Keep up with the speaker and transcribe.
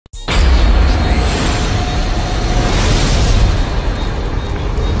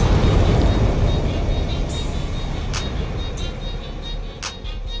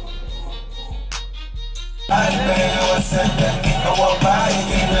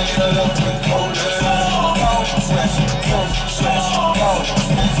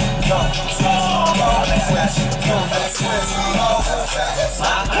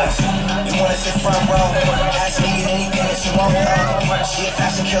You wanna sit front row? Ask me anything that you want, though. She a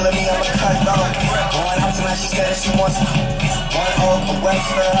fashion killer, me, I'm a cut, though. Going out tonight, she said that she wants one old away,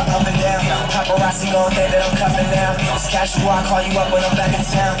 stir her up and down. Paparazzi gon' think that I'm cuffing down. It's casual, I call you up when I'm back in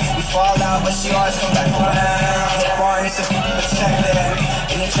town. We fall out, but she always come back around. Hit bar and it's a check there.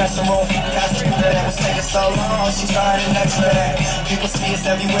 In the dressing room, that's the that was taking so long. She's trying the next bag. People see us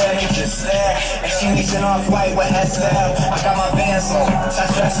everywhere, they just stare. And she mixing off white with SL. I got my Vans on,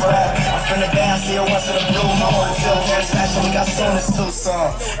 touch dress for that. I'm finna dance, see her once in the blue moon. Still Paris fashion, we got soon as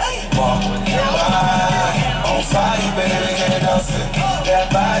Tucson. Walk on fire, baby, get it all sick.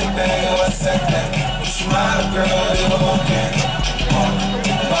 That body, baby, what's that? She my girl, you okay?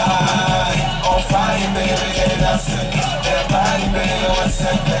 On fire, baby, get it all sick. That body, baby, what's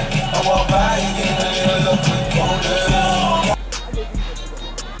that? I walk by and get a little look quick, oh,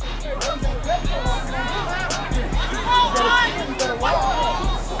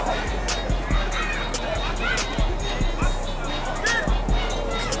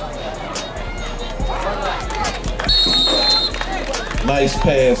 Nice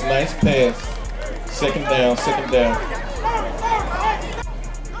pass, nice pass. Second down, second down.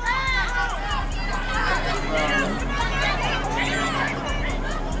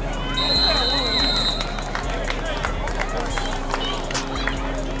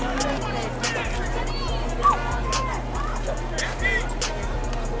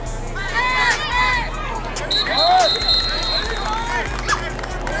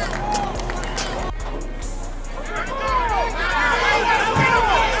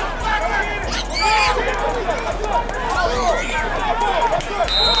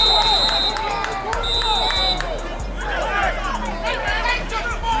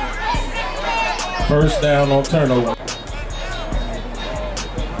 First down on turnover.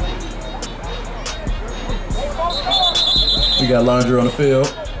 We got Laundry on the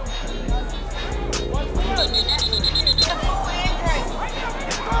field.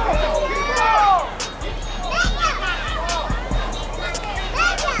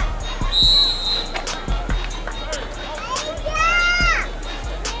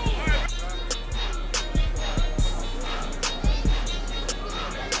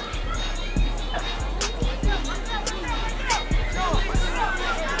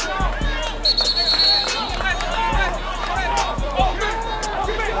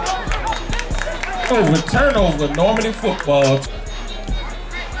 Turnover, Normandy football.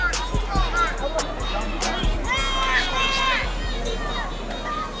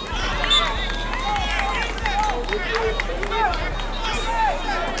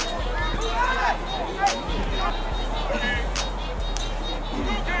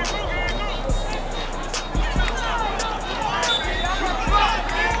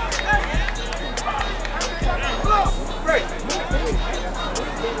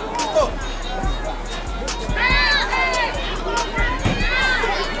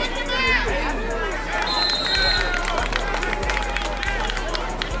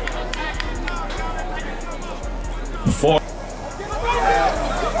 Four.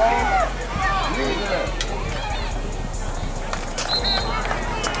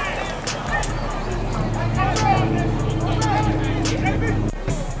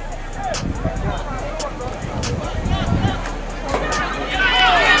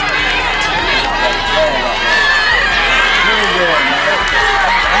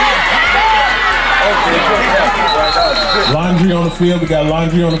 Laundry on the field. We got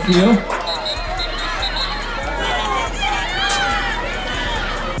Laundry on the field.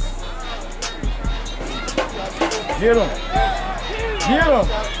 Get him. Get him.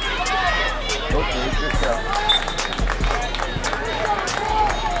 Okay, good job.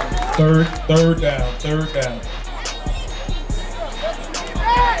 Third down, third down.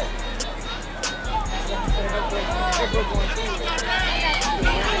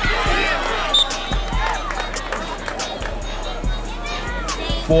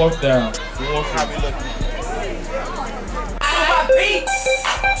 Fourth down. Fourth down.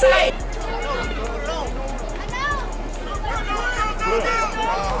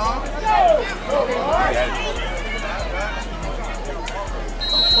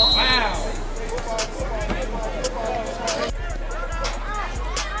 Wow.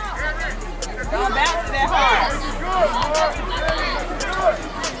 Don't bounce that hard.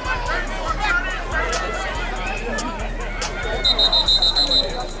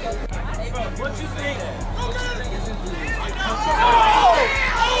 What you think?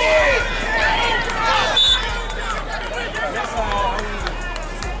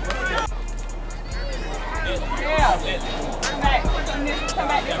 Come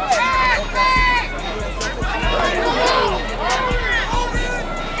back this way.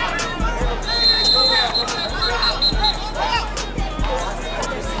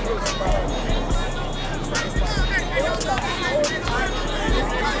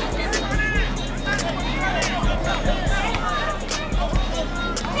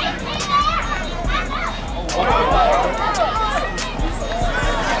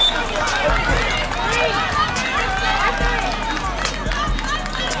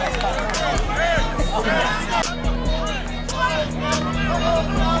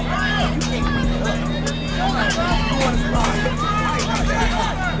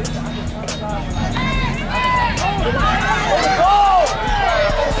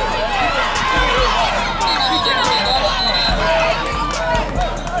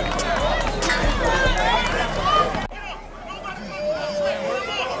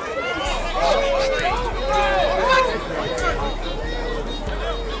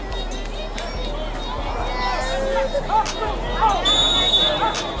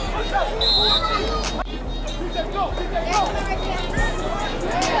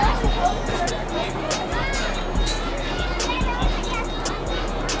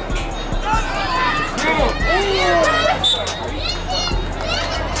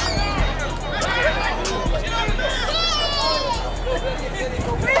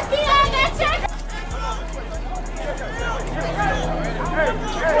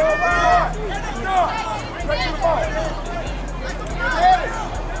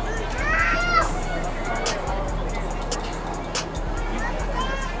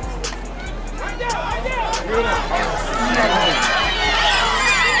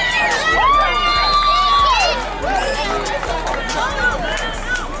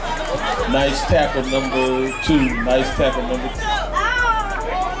 Nice tackle number 2. Nice tackle number 2.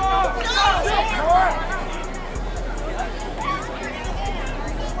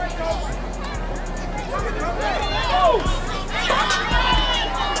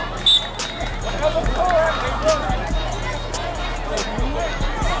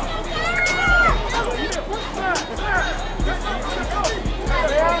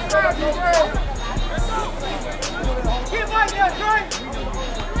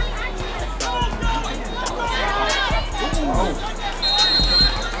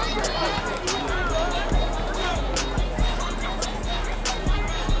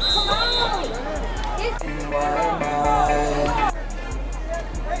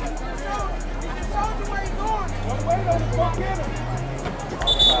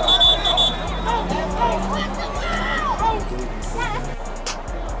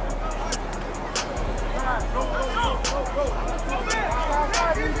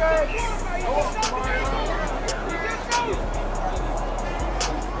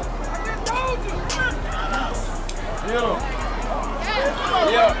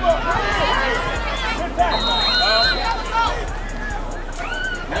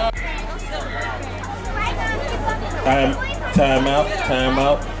 Time out, time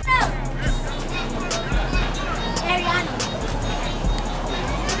out.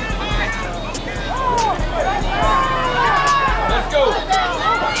 Let's go.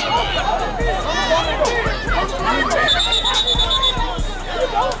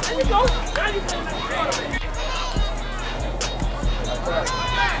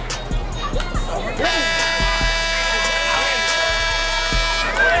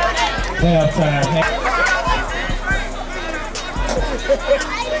 Halftime.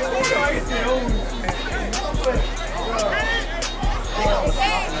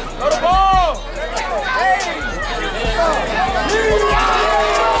 Go to ball!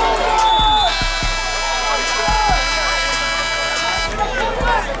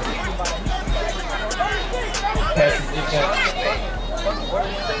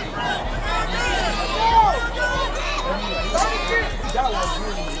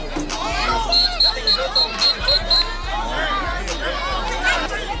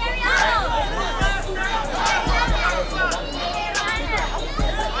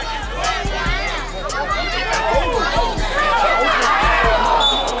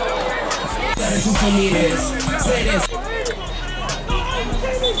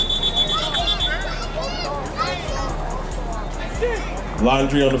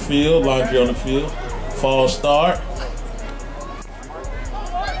 Laundry on the field, laundry on the field. False start.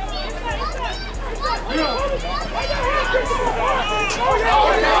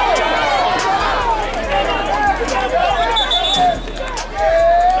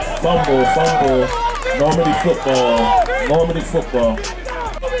 Fumble, fumble. Normandy football, Normandy football.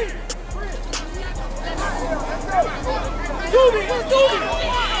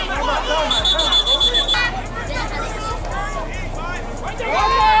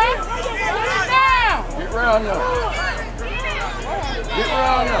 Get around now. Get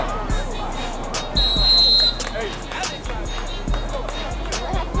around now.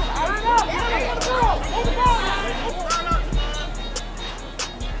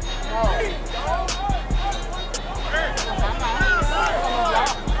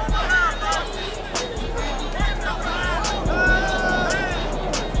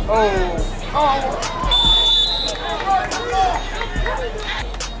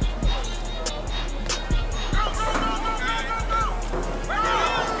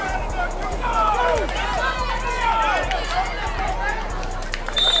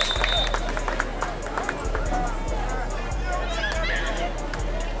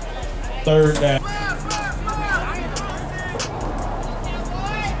 Third down.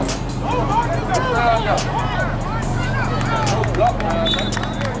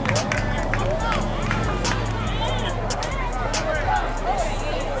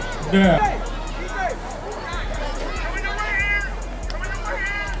 Yeah.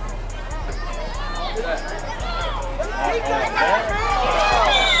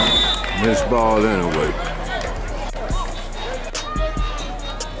 Miss ball anyway.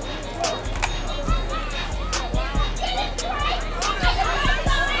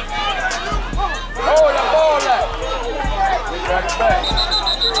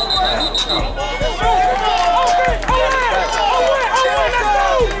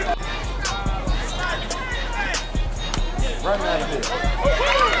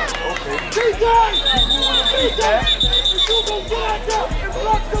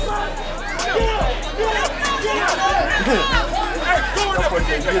 Yeah.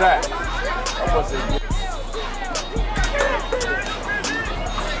 Get out.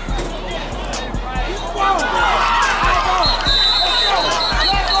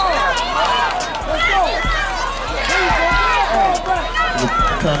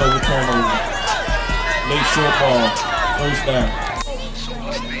 Turnover. Lakeshore ball. First down.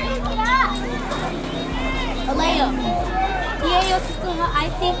 Aleo. Diego sukuha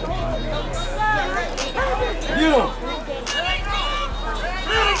icy. You.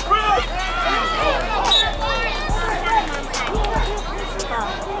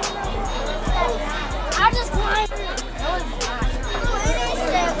 I just climbed.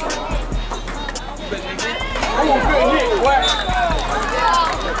 Oh, good hit. What?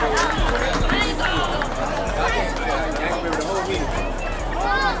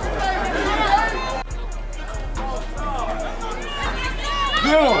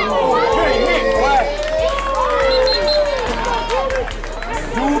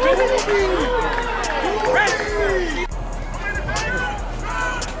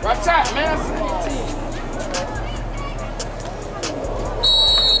 Watch out, man.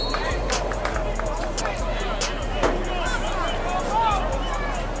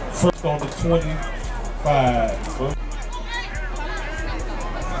 First on the 25.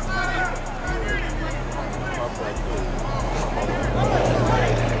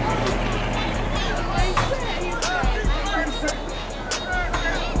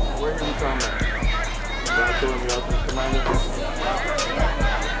 Where are we talking about?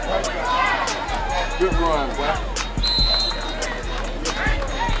 Good run, boy.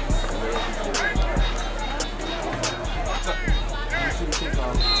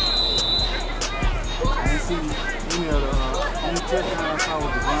 You see any of the any touchdown I saw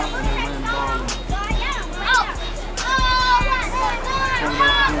with the ground and they ran the ball and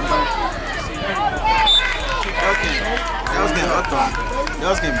That was getting hooked on. That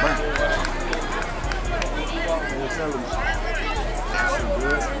was getting burnt. they're telling me. That's so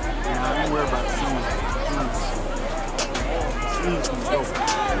good. And I don't worry about the seeds. Seeds can go.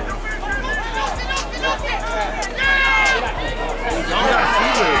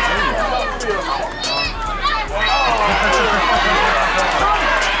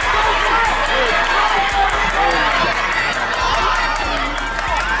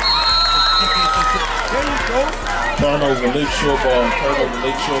 Turnover, Lakeshore ball. Turnover,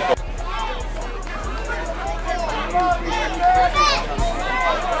 Lakeshore ball.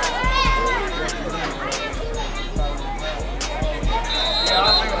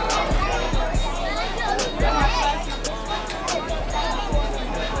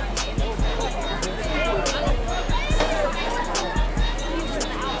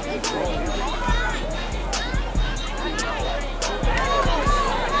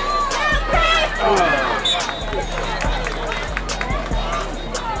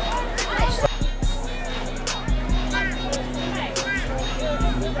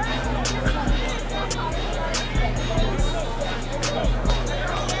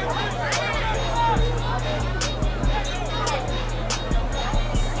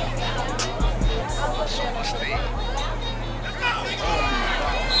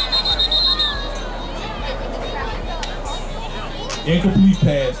 Incomplete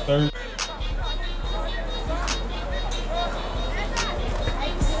pass, third.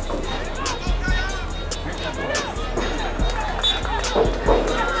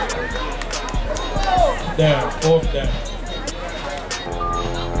 Down, fourth down.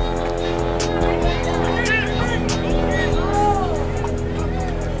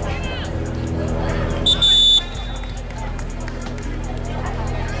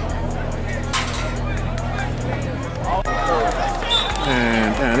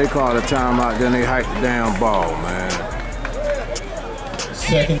 Man, they called a timeout, then they hiked the damn ball, man.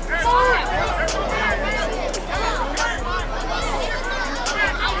 Second.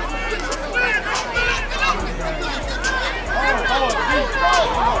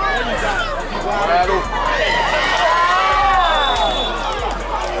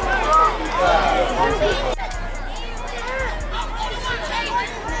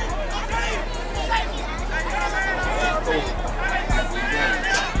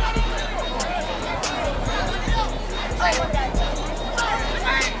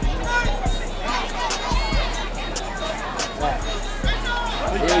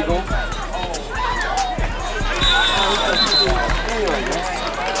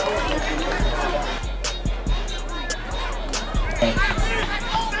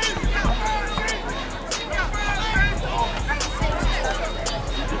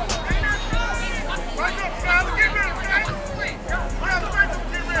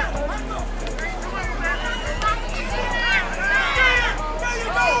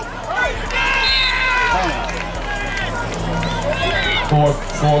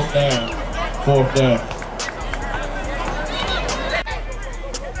 Fourth down. Fourth down.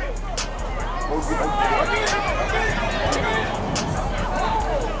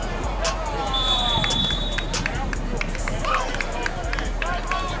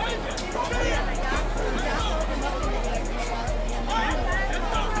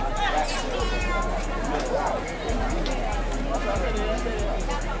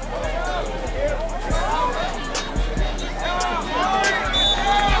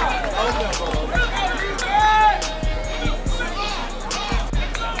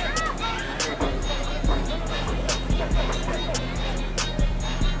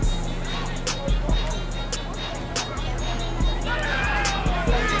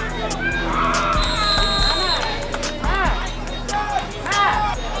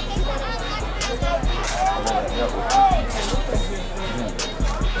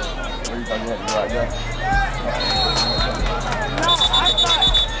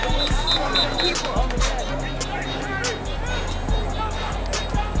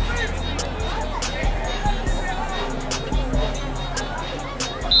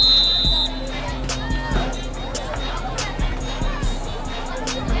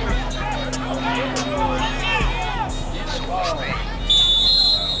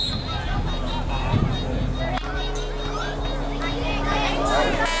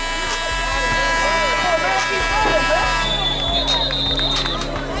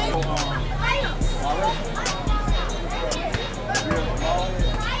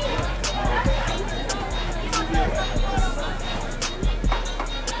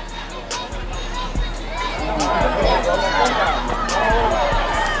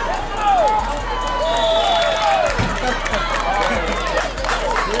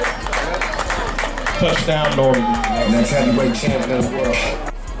 Touchdown, Normandy. Next heavyweight champion of the world.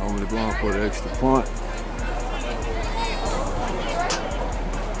 Only going for the extra point.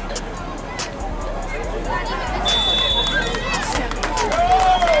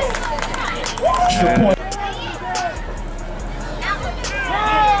 Extra point.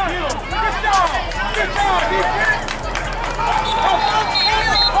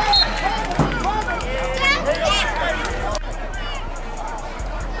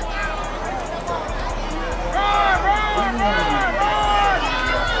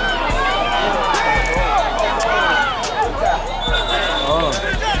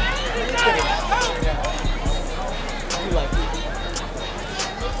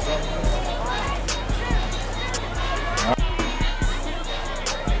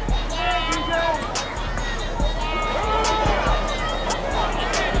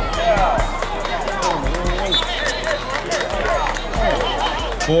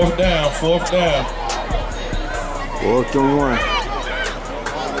 Fourth down, fourth down. 4th and 1.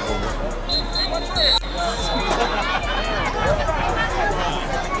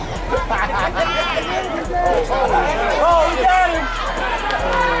 Oh, he got him.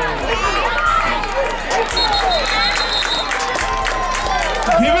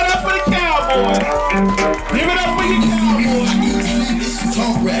 Give it up for the Cowboys. Give it up for your Cowboys.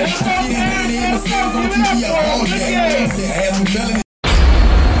 Talk rap. Give it up, man. Give it up, bro. Look at it.